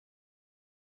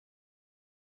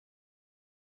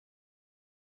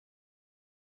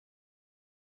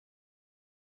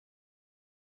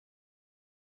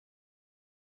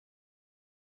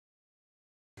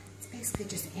basically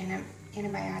just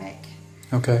antibiotic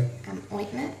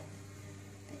ointment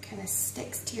that kind of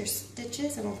sticks to your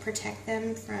stitches and will protect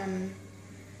them from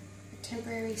a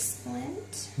temporary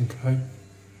splint. Okay.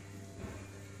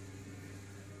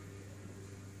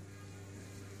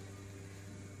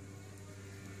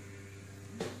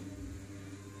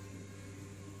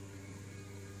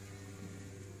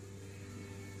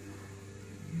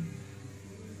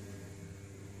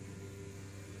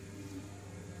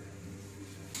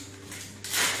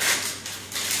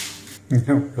 You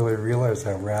don't really realize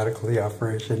how radical the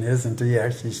operation is until you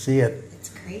actually see it. It's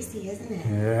crazy, isn't it?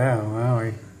 Yeah,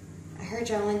 well, I heard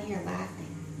y'all in here laughing.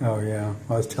 Oh yeah,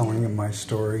 I was telling him my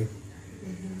story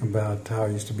about how I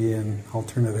used to be in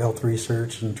alternative health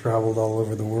research and traveled all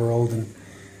over the world, and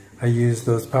I used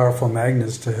those powerful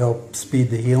magnets to help speed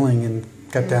the healing and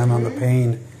cut down on the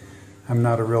pain. I'm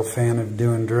not a real fan of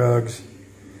doing drugs,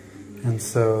 and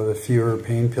so the fewer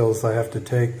pain pills I have to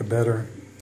take, the better.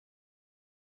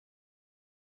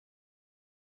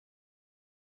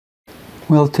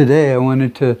 Well, today I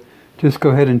wanted to just go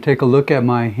ahead and take a look at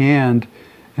my hand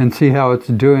and see how it's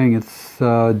doing. It's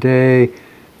day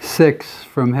 6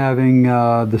 from having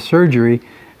the surgery,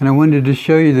 and I wanted to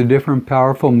show you the different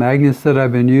powerful magnets that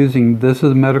I've been using. This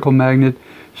is a medical magnet,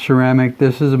 ceramic.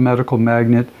 This is a medical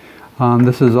magnet.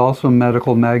 This is also a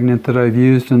medical magnet that I've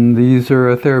used, and these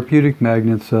are therapeutic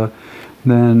magnets.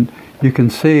 Then you can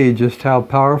see just how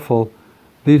powerful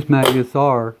these magnets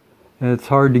are. It's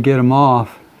hard to get them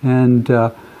off. And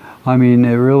I mean,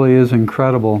 it really is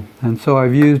incredible. And so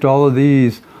I've used all of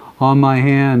these on my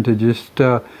hand to just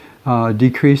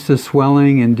decrease the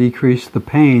swelling and decrease the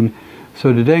pain.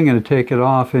 So today I'm going to take it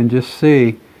off and just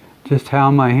see just how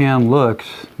my hand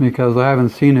looks, because I haven't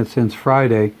seen it since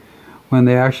Friday when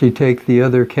they actually take the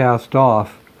other cast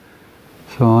off.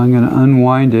 So I'm going to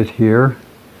unwind it here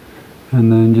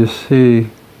and then just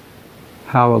see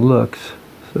how it looks.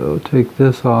 So take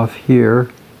this off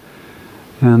here.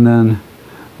 And then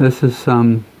this is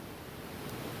some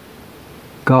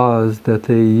gauze that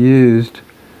they used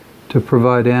to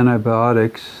provide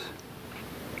antibiotics.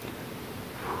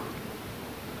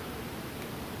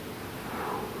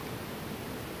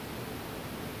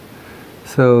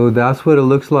 So that's what it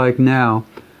looks like now.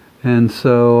 And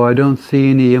so I don't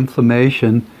see any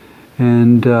inflammation,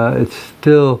 and it's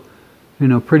still, you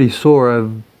know, pretty sore.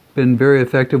 I've been very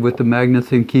effective with the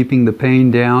magnets in keeping the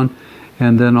pain down.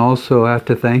 And then also I have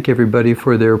to thank everybody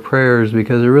for their prayers,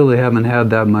 because I really haven't had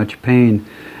that much pain.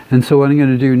 And so what I'm going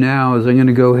to do now is I'm going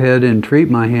to go ahead and treat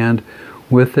my hand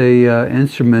with a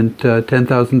instrument,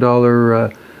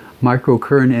 $10,000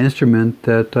 microcurrent instrument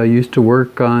that I used to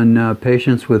work on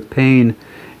patients with pain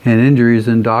and injuries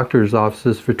in doctors'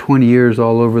 offices for 20 years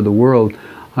all over the world.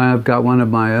 I've got one of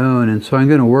my own, and so I'm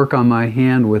going to work on my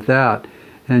hand with that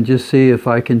and just see if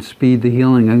I can speed the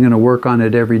healing. I'm going to work on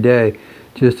it every day,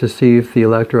 just to see if the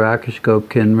electro-acuscope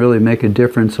can really make a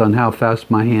difference on how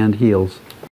fast my hand heals.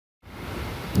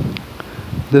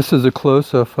 This is a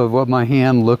close-up of what my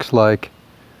hand looks like.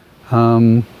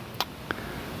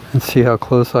 Let's see how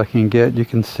close I can get. You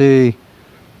can see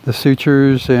the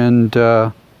sutures and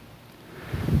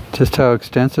just how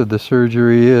extensive the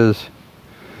surgery is.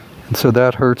 And so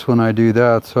that hurts when I do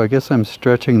that. So I guess I'm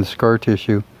stretching the scar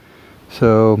tissue.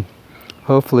 So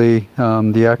hopefully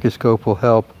the acuscope will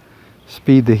help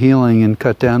speed the healing and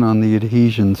cut down on the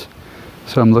adhesions.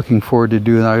 So I'm looking forward to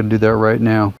doing that. I can do that right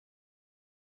now.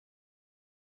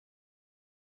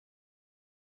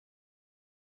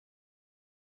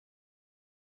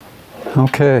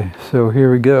 Okay, so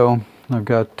here we go. I've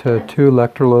got 2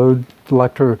 electrodes,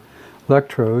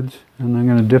 and I'm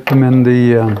going to dip them in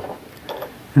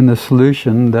the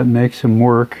solution that makes them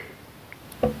work.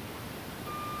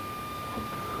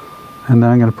 And then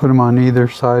I'm going to put them on either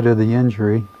side of the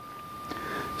injury.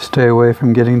 Stay away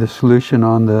from getting the solution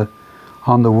on the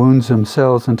wounds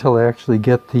themselves until I actually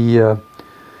get the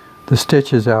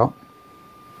stitches out.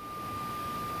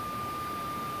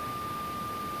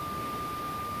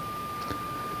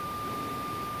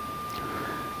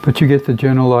 But you get the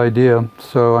general idea.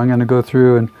 So I'm going to go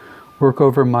through and work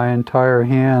over my entire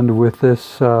hand with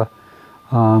this device,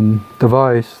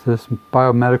 this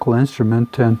biomedical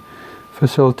instrument, and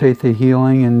facilitate the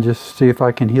healing and just see if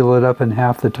I can heal it up in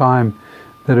half the time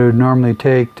that it would normally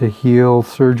take to heal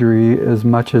surgery as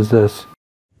much as this.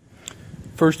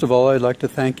 First of all, I'd like to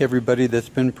thank everybody that's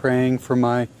been praying for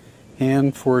my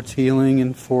hand, for its healing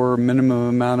and for a minimum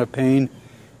amount of pain.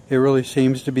 It really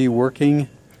seems to be working,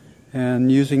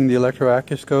 and using the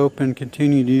electro-acuscope and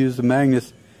continuing to use the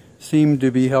magnets seem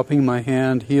to be helping my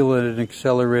hand heal at an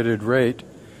accelerated rate.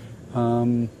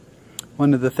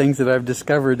 One of the things that I've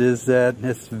discovered is that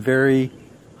it's very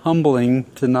humbling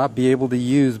to not be able to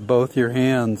use both your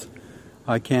hands.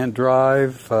 I can't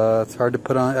drive, it's hard to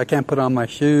put on, I can't put on my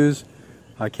shoes,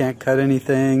 I can't cut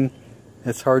anything,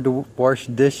 it's hard to wash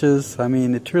dishes. I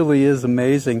mean, it truly is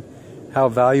amazing how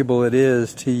valuable it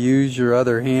is to use your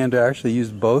other hand, to actually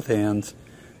use both hands.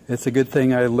 It's a good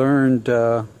thing I learned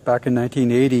back in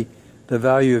 1980, the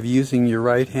value of using your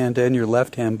right hand and your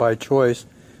left hand by choice,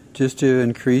 just to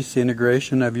increase the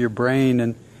integration of your brain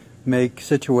and make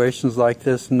situations like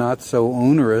this not so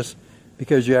onerous,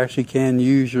 because you actually can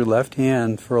use your left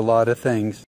hand for a lot of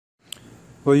things.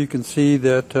 Well, you can see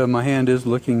that my hand is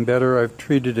looking better. I've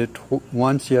treated it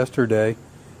once yesterday,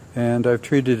 and I've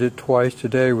treated it twice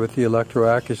today with the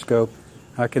electro-acuscope.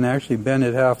 I can actually bend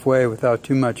it halfway without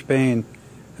too much pain,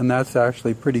 and that's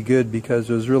actually pretty good because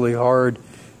it was really hard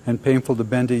and painful to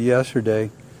bend it yesterday.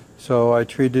 So I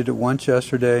treated it once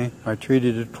yesterday, I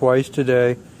treated it twice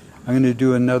today. I'm going to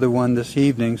do another one this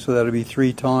evening, so that'll be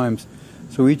 3 times.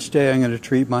 So each day I'm going to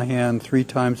treat my hand 3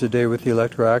 times a day with the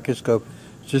electro-acuscope,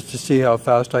 just to see how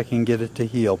fast I can get it to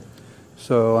heal.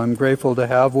 So I'm grateful to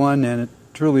have one, and it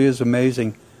truly is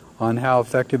amazing on how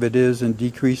effective it is in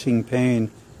decreasing pain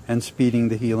and speeding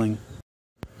the healing.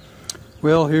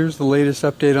 Well, here's the latest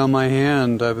update on my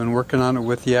hand. I've been working on it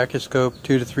with the acuscope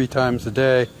 2 to 3 times a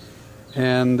day,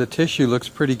 and the tissue looks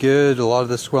pretty good. A lot of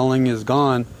the swelling is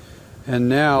gone, and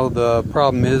now the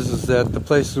problem is that the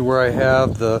places where I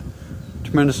have the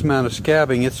tremendous amount of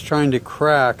scabbing, it's trying to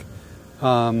crack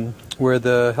where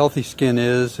the healthy skin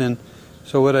is. And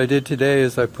so what I did today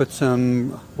is I put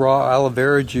some raw aloe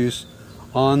vera juice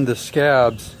on the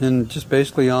scabs and just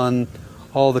basically on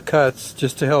all the cuts,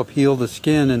 just to help heal the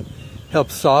skin and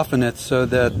help soften it, so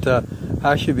that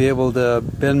I should be able to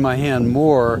bend my hand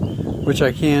more, which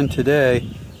I can today,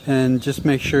 and just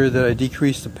make sure that I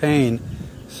decrease the pain.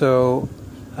 So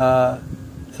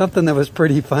something that was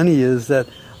pretty funny is that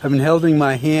I've been holding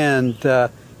my hand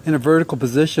in a vertical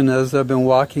position as I've been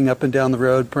walking up and down the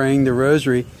road praying the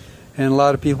rosary, and a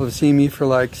lot of people have seen me for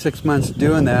like 6 months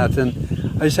doing that,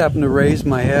 and I just happened to raise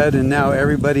my head, and now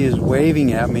everybody is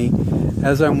waving at me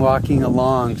as I'm walking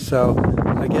along. So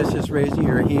I guess just raising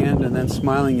your hand and then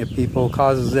smiling at people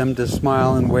causes them to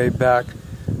smile and wave back.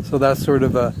 So that's sort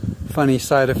of a funny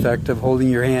side effect of holding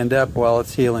your hand up while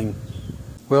it's healing.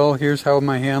 Well, here's how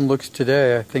my hand looks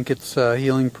today. I think it's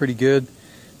healing pretty good.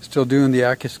 Still doing the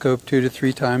acuscope 2 to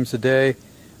 3 times a day,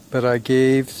 but I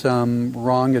gave some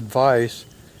wrong advice.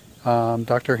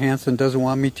 Dr. Hansen doesn't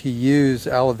want me to use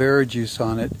aloe vera juice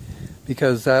on it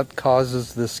because that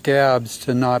causes the scabs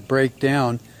to not break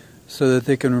down so that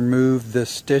they can remove the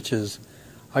stitches.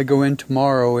 I go in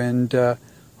tomorrow and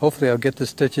hopefully I'll get the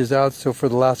stitches out. So for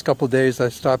the last couple of days I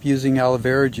stopped using aloe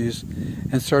vera juice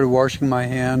and started washing my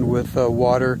hand with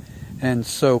water and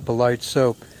soap, a light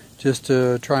soap, just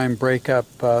to try and break up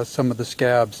some of the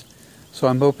scabs. So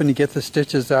I'm hoping to get the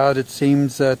stitches out. It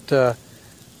seems that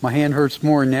my hand hurts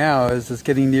more now as it's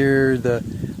getting near the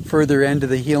further end of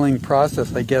the healing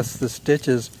process. I guess the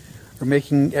stitches are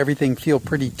making everything feel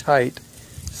pretty tight.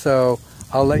 So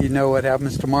I'll let you know what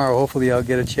happens tomorrow. Hopefully I'll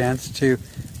get a chance to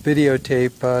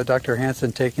videotape Dr.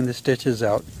 Hansen taking the stitches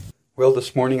out. Well,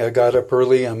 this morning I got up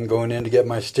early. I'm going in to get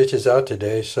my stitches out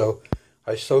today, so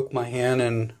I soaked my hand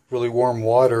in really warm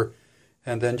water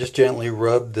and then just gently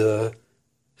rubbed the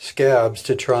scabs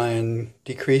to try and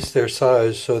decrease their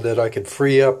size so that I could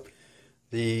free up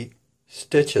the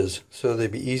stitches so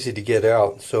they'd be easy to get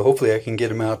out. So hopefully I can get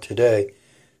them out today.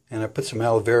 And I put some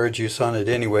aloe vera juice on it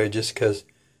anyway, just because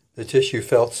the tissue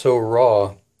felt so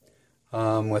raw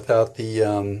without the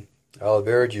aloe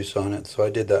vera juice on it. So I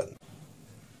did that.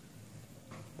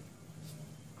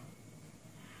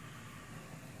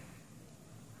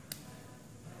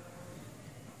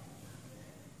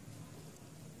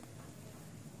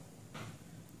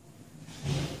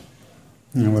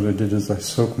 You know, what I did is I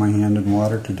soaked my hand in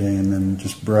water today and then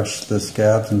just brushed the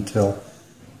scabs until,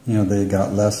 you know, they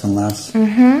got less and less,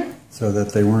 so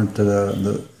that they weren't,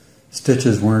 the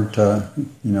stitches weren't,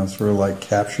 you know, sort of like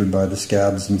captured by the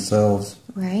scabs themselves.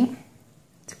 Right.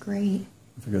 It's great.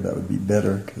 I figured that would be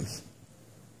better because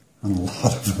on a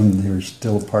lot of them they were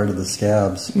still part of the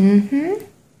scabs.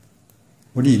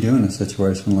 What do you do in a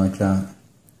situation like that?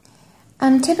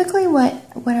 Typically what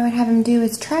I would have them do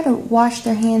is try to wash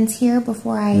their hands here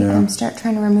before I start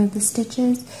trying to remove the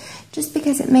stitches, just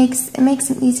because it makes them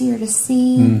easier to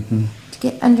see, to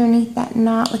get underneath that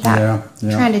knot without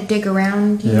trying to dig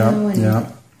around, you know.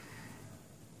 And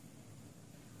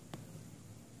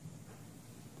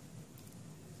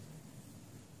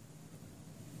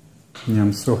yeah,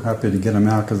 I'm so happy to get them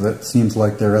out because it seems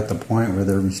like they're at the point where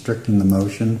they're restricting the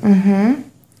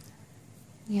motion.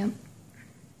 Yep.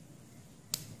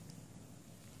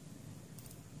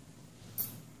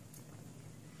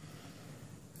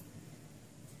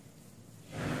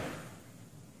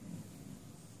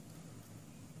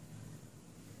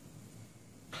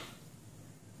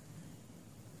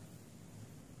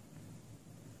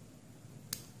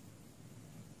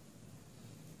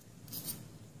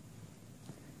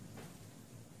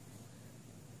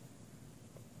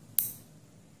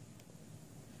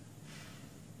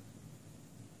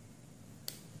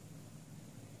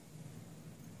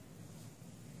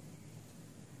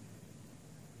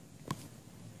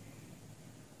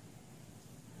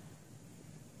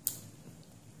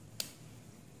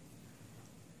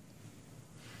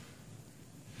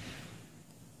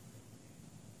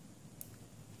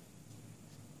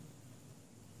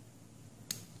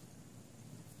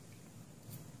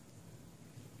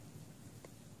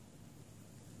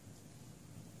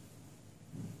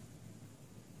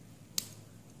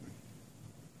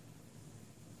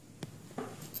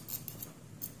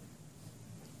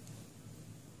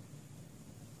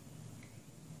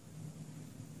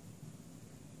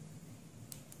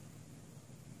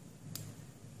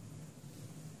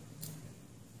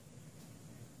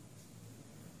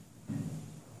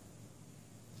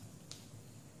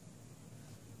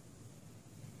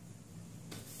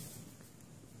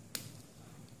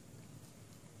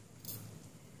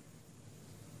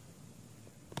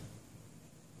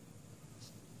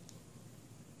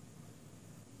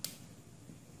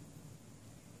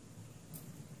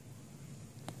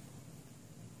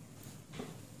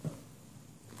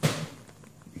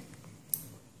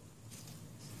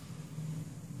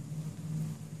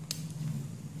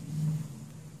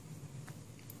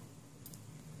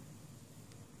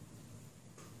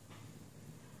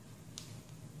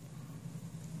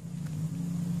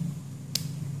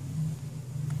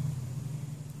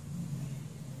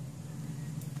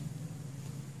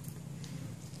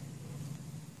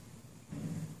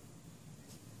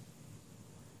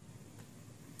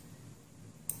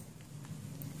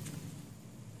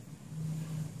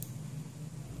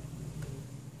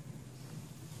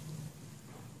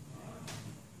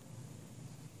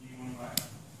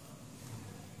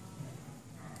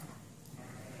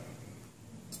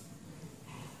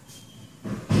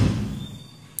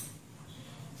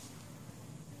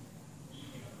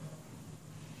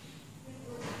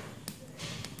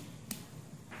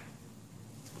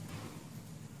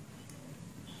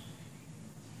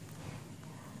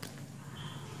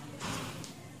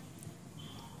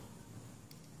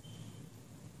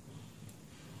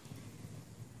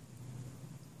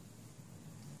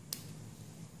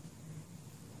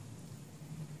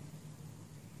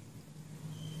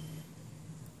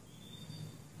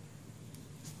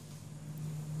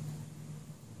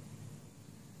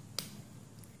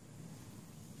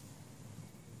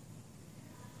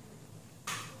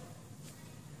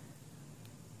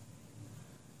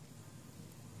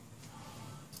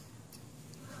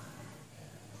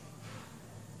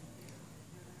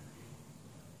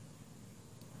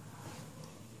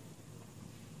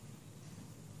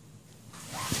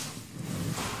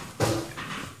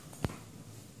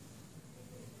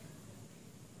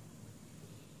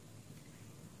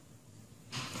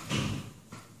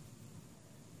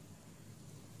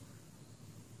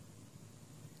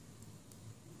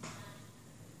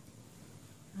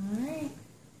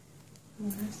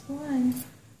 Last one.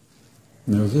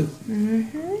 Knows it?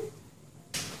 Mm-hmm.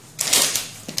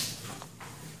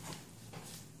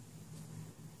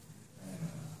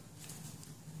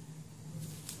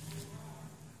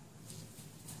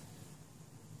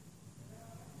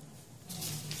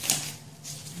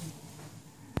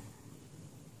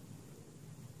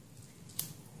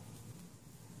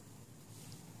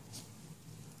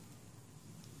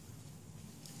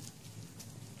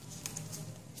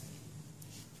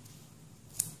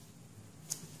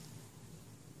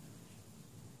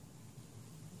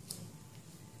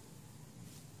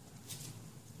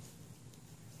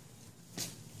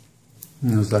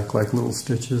 And those act like little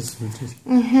stitches.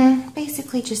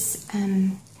 Basically just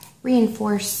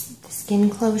reinforce the skin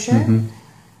closure.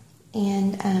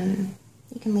 And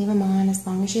you can leave them on as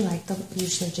long as you like. They'll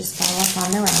usually just fall off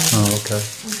on their own. Oh, okay.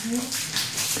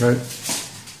 Great.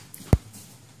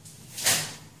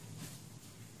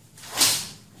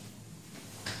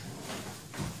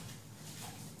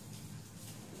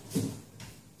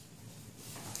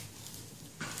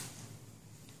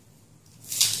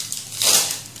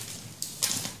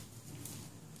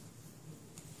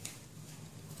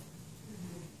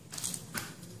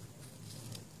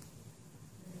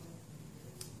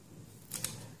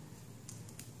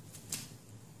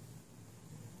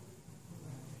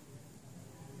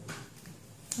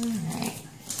 Alright.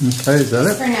 Okay, is that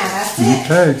it? For now, that's it.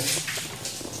 Okay.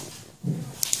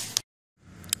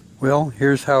 Well,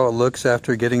 here's how it looks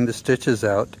after getting the stitches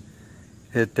out.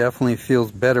 It definitely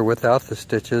feels better without the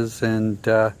stitches, and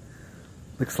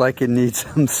looks like it needs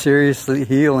some serious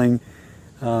healing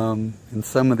in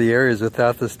some of the areas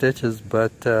without the stitches,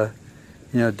 but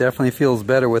you know, it definitely feels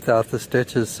better without the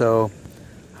stitches. So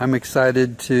I'm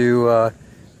excited to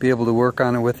be able to work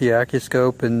on it with the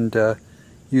acuscope and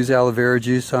use aloe vera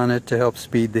juice on it to help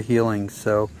speed the healing.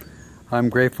 So I'm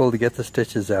grateful to get the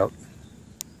stitches out.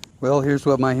 Well, here's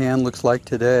what my hand looks like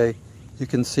today. You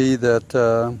can see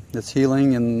that it's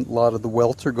healing and a lot of the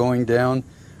welts are going down.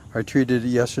 I treated it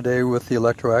yesterday with the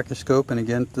electro-acuscope and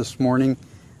again this morning.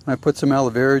 I put some aloe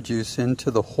vera juice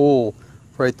into the hole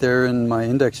right there in my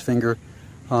index finger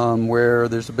where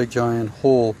there's a big giant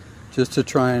hole, just to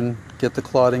try and get the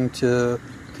clotting to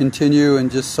continue and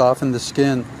just soften the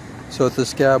skin so that the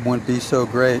scab wouldn't be so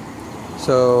great.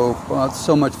 So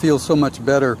feels so much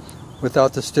better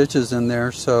without the stitches in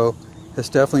there. So it's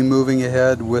definitely moving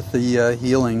ahead with the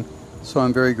healing. So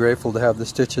I'm very grateful to have the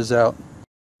stitches out.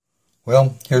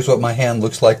 Well, here's what my hand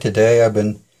looks like today. I've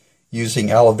been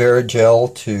using aloe vera gel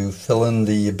to fill in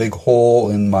the big hole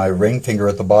in my ring finger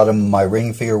at the bottom of my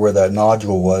ring finger where that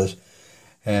nodule was,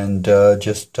 and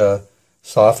just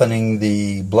softening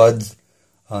the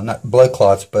not blood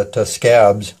clots, but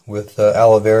scabs with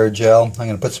aloe vera gel. I'm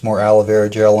going to put some more aloe vera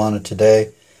gel on it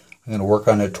today. I'm going to work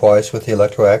on it twice with the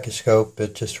electro-acuscope.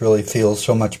 It just really feels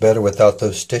so much better without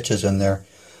those stitches in there.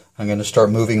 I'm going to start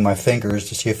moving my fingers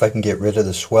to see if I can get rid of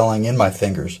the swelling in my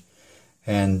fingers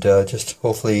and just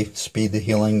hopefully speed the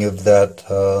healing of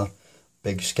that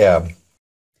big scab.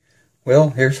 Well,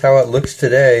 here's how it looks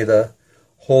today. The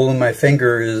hole in my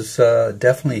finger is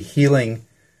definitely healing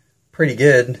pretty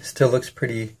good. Still looks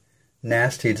pretty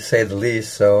nasty to say the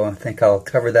least, so I think I'll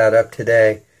cover that up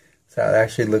today. So it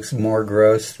actually looks more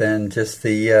gross than just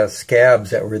the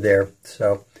scabs that were there.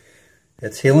 So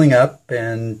it's healing up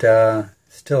and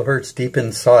still hurts deep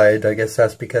inside. I guess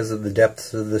that's because of the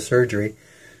depths of the surgery.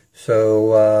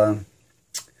 So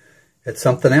it's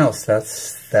something else.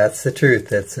 That's the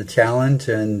truth. It's a challenge,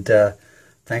 and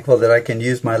thankful that I can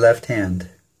use my left hand.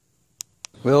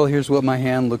 Well, here's what my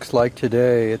hand looks like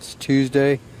today. It's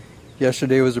Tuesday.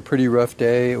 Yesterday was a pretty rough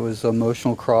day. It was an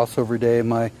emotional crossover day.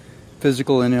 My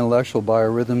physical and intellectual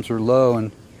biorhythms were low,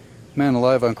 and man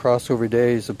alive, on crossover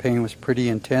days the pain was pretty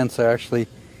intense. I actually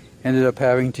ended up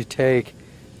having to take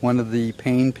one of the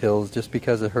pain pills just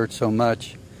because it hurt so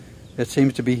much. It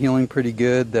seems to be healing pretty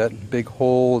good. That big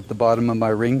hole at the bottom of my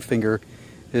ring finger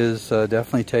is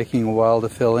definitely taking a while to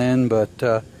fill in, but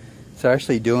it's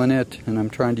actually doing it, and I'm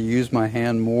trying to use my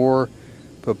hand more.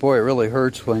 But boy, it really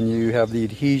hurts when you have the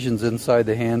adhesions inside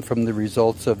the hand from the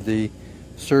results of the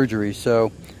surgery.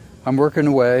 So I'm working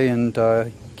away, and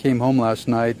came home last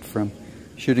night from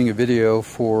shooting a video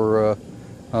for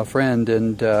a friend,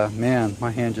 and man,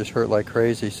 my hand just hurt like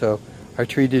crazy. So I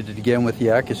treated it again with the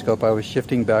acuscope. I was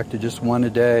shifting back to just one a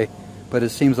day, but it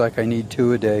seems like I need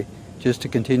 2 a day just to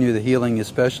continue the healing,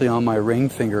 especially on my ring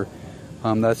finger.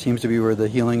 That seems to be where the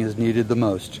healing is needed the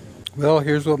most. Well,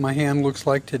 here's what my hand looks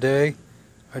like today.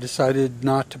 I decided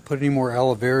not to put any more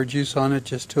aloe vera juice on it,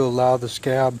 just to allow the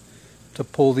scab to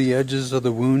pull the edges of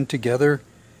the wound together.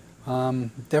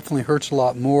 Definitely hurts a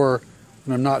lot more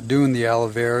when I'm not doing the aloe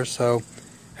vera, so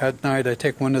At night I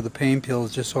take one of the pain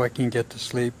pills just so I can get to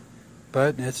sleep.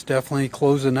 But it's definitely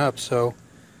closing up, so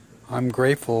I'm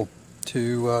grateful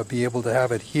to be able to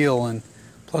have it heal. And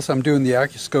plus I'm doing the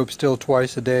acuscope still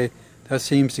twice a day. That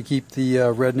seems to keep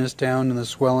the redness down and the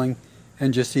swelling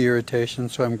and just the irritation,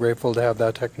 so I'm grateful to have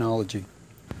that technology.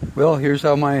 Well, here's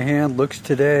how my hand looks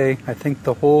today. I think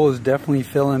the hole is definitely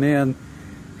filling in,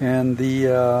 and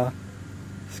the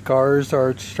scars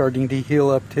are starting to heal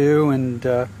up too,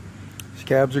 and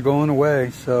scabs are going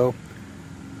away. So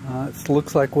it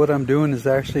looks like what I'm doing is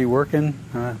actually working.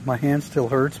 My hand still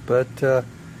hurts, but I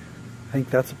think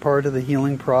that's a part of the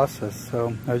healing process.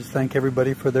 So I just thank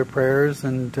everybody for their prayers,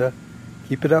 and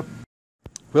keep it up.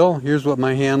 Well, here's what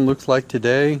my hand looks like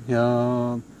today.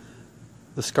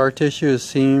 The scar tissue is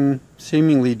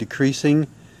seemingly decreasing,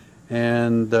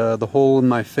 and the hole in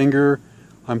my finger,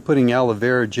 I'm putting aloe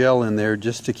vera gel in there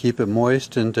just to keep it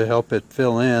moist and to help it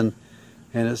fill in,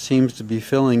 and it seems to be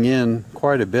filling in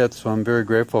quite a bit, so I'm very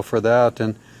grateful for that.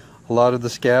 And a lot of the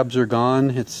scabs are gone.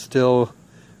 It's still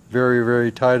very,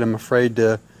 very tight. I'm afraid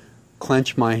to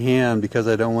clench my hand because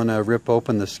I don't want to rip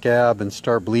open the scab and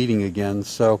start bleeding again.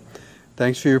 So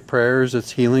thanks for your prayers.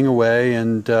 It's healing away,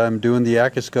 and I'm doing the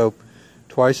acuscope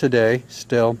twice a day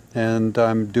still, and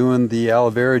I'm doing the aloe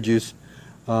vera juice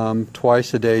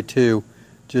twice a day too,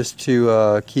 just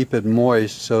to keep it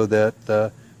moist so that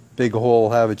the big hole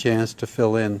will have a chance to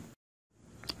fill in.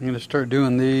 I'm going to start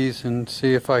doing these and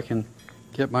see if I can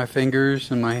get my fingers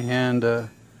and my hand to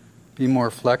be more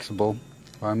flexible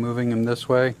by moving them this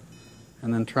way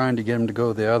and then trying to get them to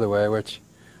go the other way, which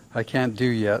I can't do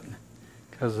yet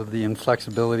because of the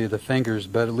inflexibility of the fingers,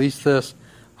 but at least this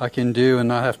I can do and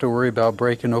not have to worry about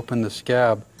breaking open the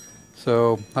scab.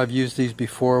 So I've used these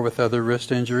before with other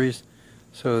wrist injuries,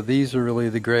 so these are really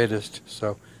the greatest.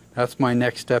 So that's my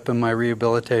next step in my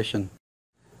rehabilitation.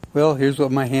 Well, here's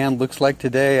what my hand looks like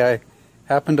today. I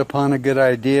happened upon a good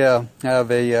idea. I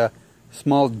have a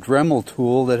small Dremel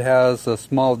tool that has a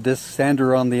small disc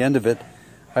sander on the end of it.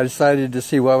 I decided to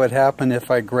see what would happen if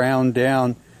I ground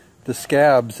down the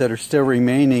scabs that are still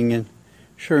remaining, and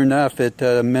sure enough, it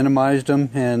minimized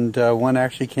them, and one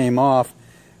actually came off,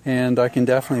 and I can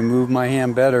definitely move my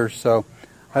hand better. So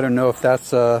I don't know if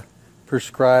that's a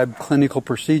prescribed clinical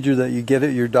procedure that you get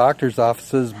at your doctor's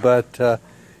offices, but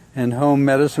in Home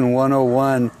Medicine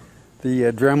 101,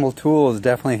 the Dremel tool is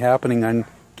definitely happening on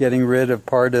getting rid of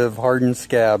part of hardened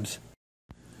scabs.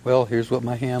 Well, here's what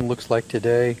my hand looks like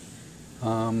today.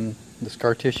 The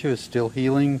scar tissue is still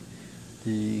healing.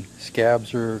 The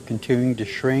scabs are continuing to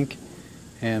shrink,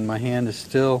 and my hand is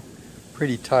still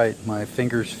pretty tight. My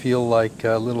fingers feel like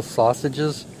little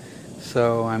sausages,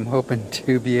 so I'm hoping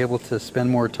to be able to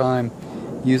spend more time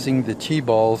using the chi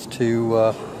balls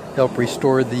to help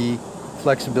restore the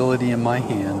flexibility in my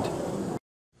hand.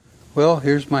 Well,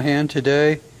 here's my hand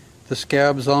today. The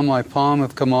scabs on my palm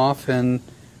have come off, and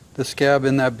the scab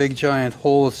in that big giant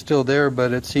hole is still there,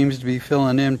 but it seems to be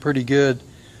filling in pretty good.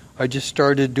 I just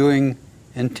started doing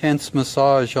intense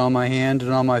massage on my hand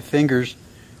and on my fingers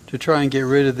to try and get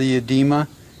rid of the edema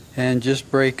and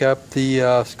just break up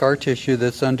the scar tissue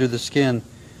that's under the skin.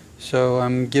 So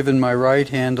I'm giving my right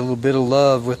hand a little bit of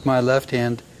love with my left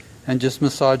hand and just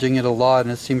massaging it a lot,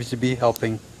 and it seems to be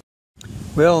helping.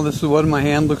 Well, this is what my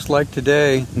hand looks like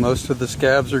today. Most of the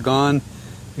scabs are gone,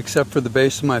 except for the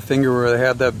base of my finger where I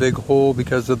had that big hole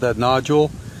because of that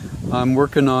nodule. I'm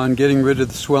working on getting rid of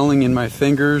the swelling in my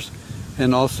fingers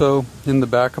and also in the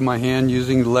back of my hand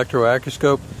using the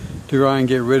electro-acuscope to try and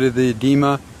get rid of the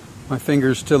edema. My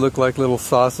fingers still look like little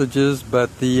sausages,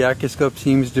 but the acuscope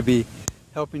seems to be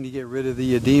helping to get rid of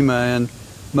the edema, and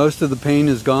most of the pain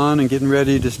is gone. And getting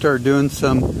ready to start doing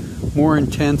some more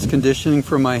intense conditioning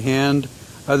for my hand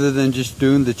other than just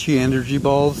doing the chi energy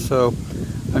balls. So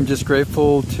I'm just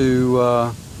grateful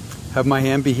to have my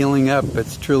hand be healing up.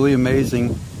 It's truly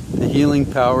amazing, the healing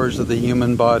powers of the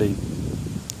human body.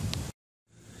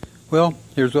 Well,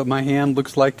 here's what my hand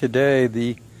looks like today.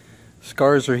 The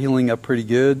scars are healing up pretty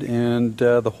good, and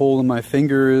the hole in my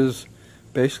finger is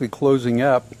basically closing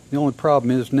up. The only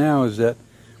problem is now is that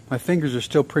my fingers are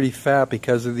still pretty fat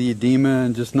because of the edema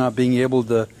and just not being able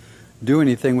to do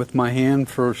anything with my hand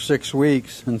for 6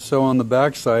 weeks. And so on the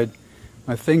backside,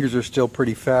 my fingers are still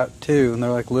pretty fat too, and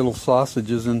they're like little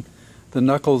sausages, and the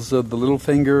knuckles of the little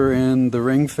finger and the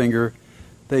ring finger,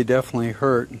 they definitely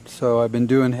hurt. So I've been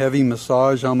doing heavy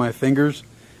massage on my fingers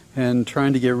and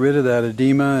trying to get rid of that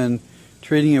edema and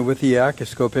treating it with the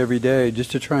acuscope every day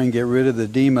just to try and get rid of the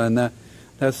edema, and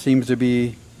that seems to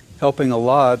be helping a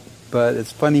lot. But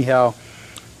it's funny how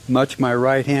much my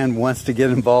right hand wants to get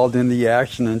involved in the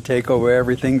action and take over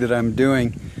everything that I'm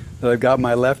doing that I've got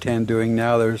my left hand doing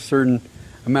now. There's certain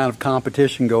amount of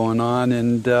competition going on,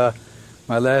 and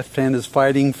my left hand is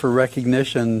fighting for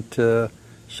recognition to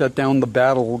shut down the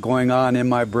battle going on in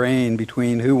my brain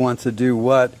between who wants to do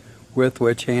what with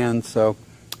which hand. So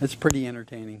it's pretty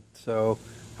entertaining. So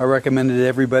I recommend that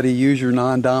everybody use your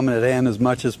non-dominant hand as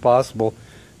much as possible,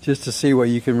 just to see what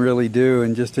you can really do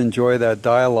and just enjoy that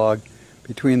dialogue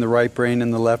between the right brain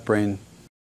and the left brain.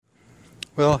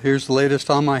 Well, here's the latest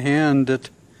on my hand. It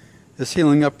is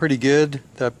healing up pretty good.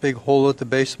 That big hole at the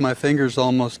base of my finger is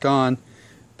almost gone.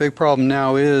 Big problem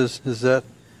now is that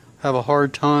I have a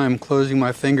hard time closing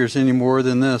my fingers any more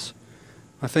than this.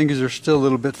 My fingers are still a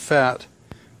little bit fat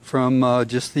from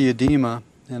just the edema,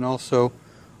 and also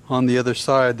on the other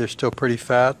side they're still pretty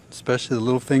fat, especially the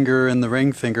little finger and the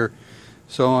ring finger.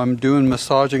 So I'm doing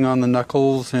massaging on the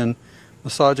knuckles and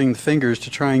massaging the fingers to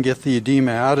try and get the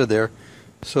edema out of there,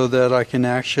 so that I can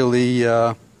actually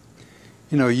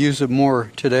use it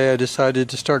more. Today I decided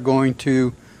to start going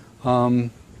to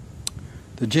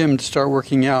the gym to start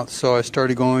working out, so I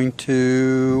started going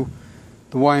to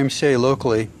the YMCA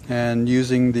locally and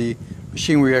using the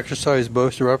machine where you exercise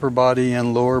both your upper body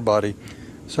and lower body.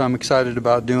 So I'm excited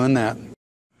about doing that.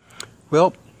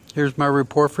 Well, here's my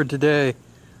report for today.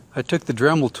 I took the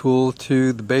Dremel tool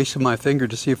to the base of my finger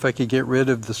to see if I could get rid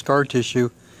of the scar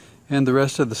tissue and the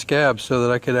rest of the scab so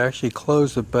that I could actually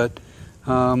close it, but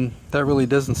that really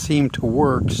doesn't seem to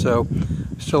work, so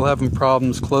still having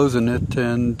problems closing it,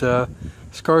 and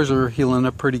scars are healing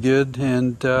up pretty good,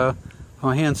 and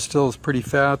my hand still is pretty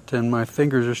fat and my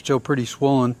fingers are still pretty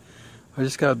swollen. I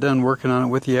just got done working on it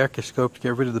with the acuscope to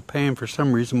get rid of the pain. For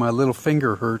some reason my little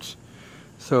finger hurts,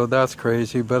 so that's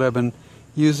crazy, but I've been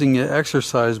using an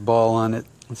exercise ball on it,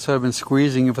 so I've been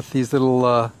squeezing it with these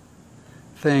little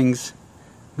things.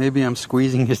 Maybe I'm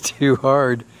squeezing it too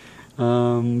hard,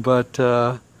 but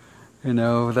that's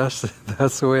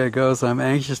the way it goes. I'm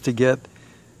anxious to get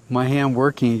my hand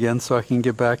working again so I can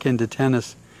get back into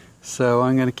tennis. So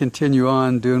I'm going to continue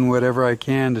on doing whatever I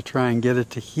can to try and get it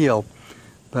to heal,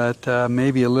 but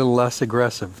maybe a little less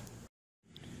aggressive.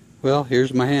 Well,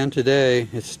 here's my hand today.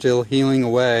 It's still healing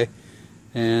away,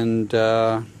 and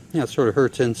it sort of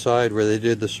hurts inside where they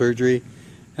did the surgery,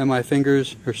 and my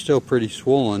fingers are still pretty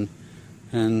swollen,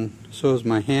 and so is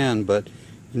my hand. But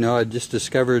I just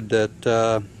discovered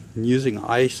that using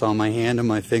ice on my hand and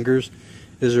my fingers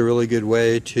is a really good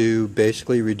way to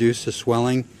basically reduce the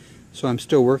swelling. So I'm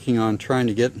still working on trying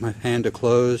to get my hand to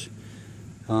close.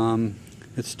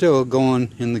 It's still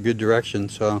going in the good direction,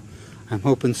 so I'm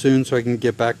hoping soon so I can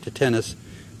get back to tennis,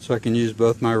 so I can use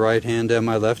both my right hand and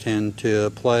my left hand to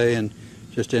play and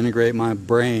just integrate my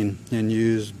brain and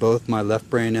use both my left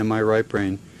brain and my right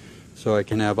brain, so I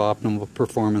can have optimal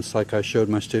performance like I showed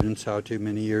my students how to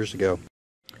many years ago.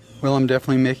 Well, I'm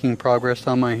definitely making progress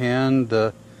on my hand.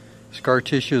 The scar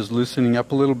tissue is loosening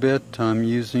up a little bit. I'm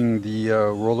using the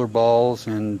roller balls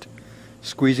and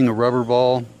squeezing a rubber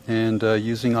ball and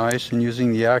using ice and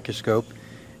using the acuscope,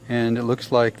 and it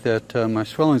looks like that my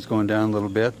swelling is going down a little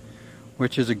bit,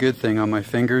 which is a good thing on my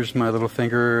fingers, my little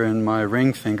finger and my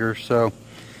ring finger. So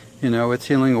it's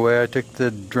healing away. I took the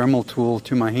Dremel tool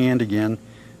to my hand again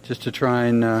just to try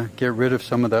and get rid of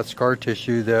some of that scar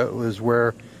tissue that was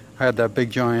where I had that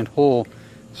big giant hole.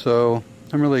 So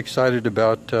I'm really excited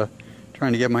about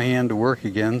trying to get my hand to work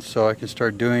again so I can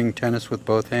start doing tennis with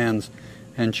both hands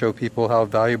and show people how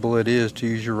valuable it is to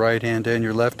use your right hand and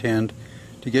your left hand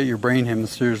to get your brain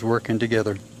hemispheres working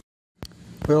together.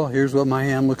 Well, here's what my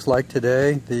hand looks like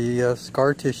today. The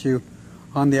scar tissue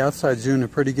on the outside is doing a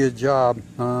pretty good job.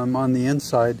 On the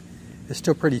inside it's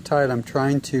still pretty tight. I'm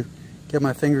trying to get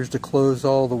my fingers to close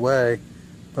all the way,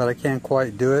 but I can't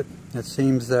quite do it. It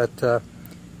seems that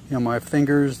my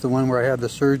fingers, the one where I had the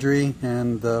surgery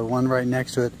and the one right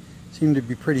next to it, seem to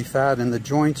be pretty fat and the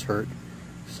joints hurt.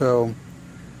 So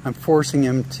I'm forcing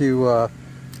him to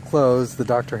close. The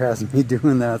doctor has me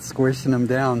doing that, squishing him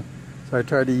down. So I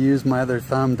try to use my other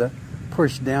thumb to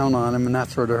push down on him, and that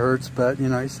sort of hurts, but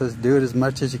he says do it as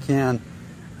much as you can.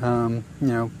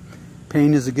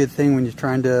 Pain is a good thing when you're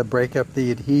trying to break up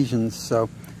the adhesions, so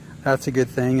that's a good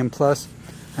thing. And plus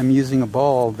I'm using a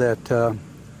ball that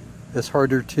is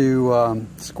harder to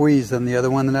squeeze than the other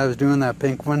one that I was doing, that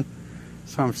pink one.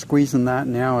 So I'm squeezing that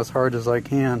now as hard as I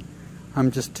can.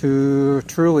 I'm just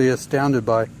truly astounded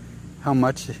by how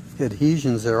much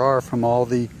adhesions there are from all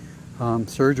the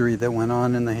surgery that went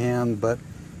on in the hand, but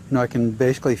I can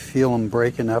basically feel them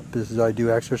breaking up as I do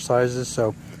exercises,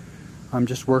 so I'm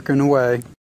just working away.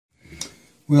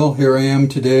 Well, here I am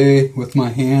today with my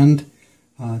hand.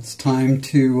 It's time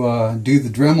to do the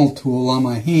Dremel tool on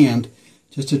my hand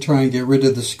just to try and get rid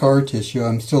of the scar tissue.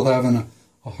 I'm still having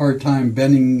a hard time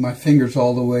bending my fingers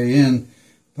all the way in,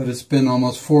 but it's been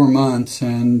almost 4 months,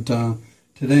 and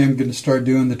today I'm going to start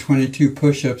doing the 22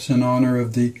 push-ups in honor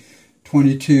of the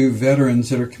 22 veterans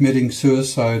that are committing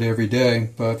suicide every day.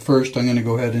 But first I'm going to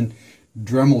go ahead and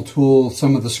Dremel tool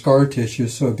some of the scar tissue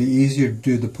so it'd be easier to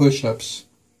do the push-ups.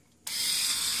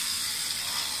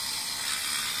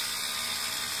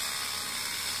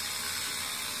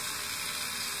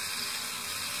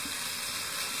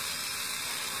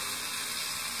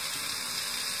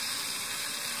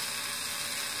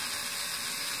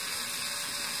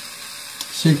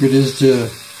 Secret is to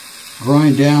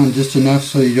grind down just enough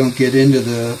so you don't get into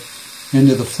the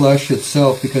flesh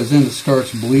itself, because then it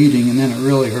starts bleeding and then it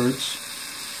really hurts.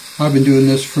 I've been doing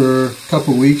this for a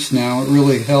couple weeks now. It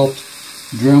really helped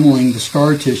dremeling the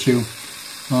scar tissue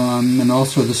and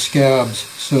also the scabs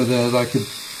so that I could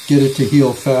get it to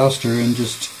heal faster and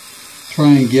just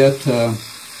try and get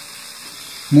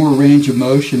more range of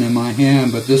motion in my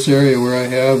hand. But this area where I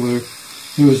had where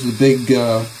it was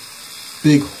the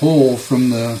big hole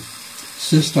from the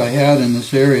cyst I had in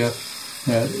this area,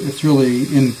 that it's really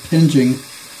impinging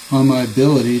on my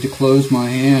ability to close my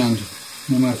hand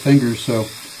and my fingers. So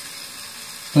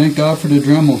thank God for the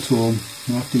Dremel tool.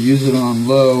 I have to use it on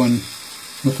low and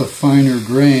with a finer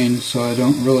grain so I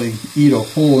don't really eat a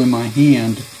hole in my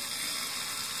hand.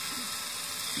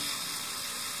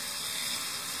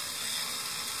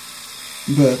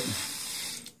 But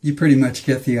you pretty much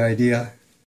get the idea.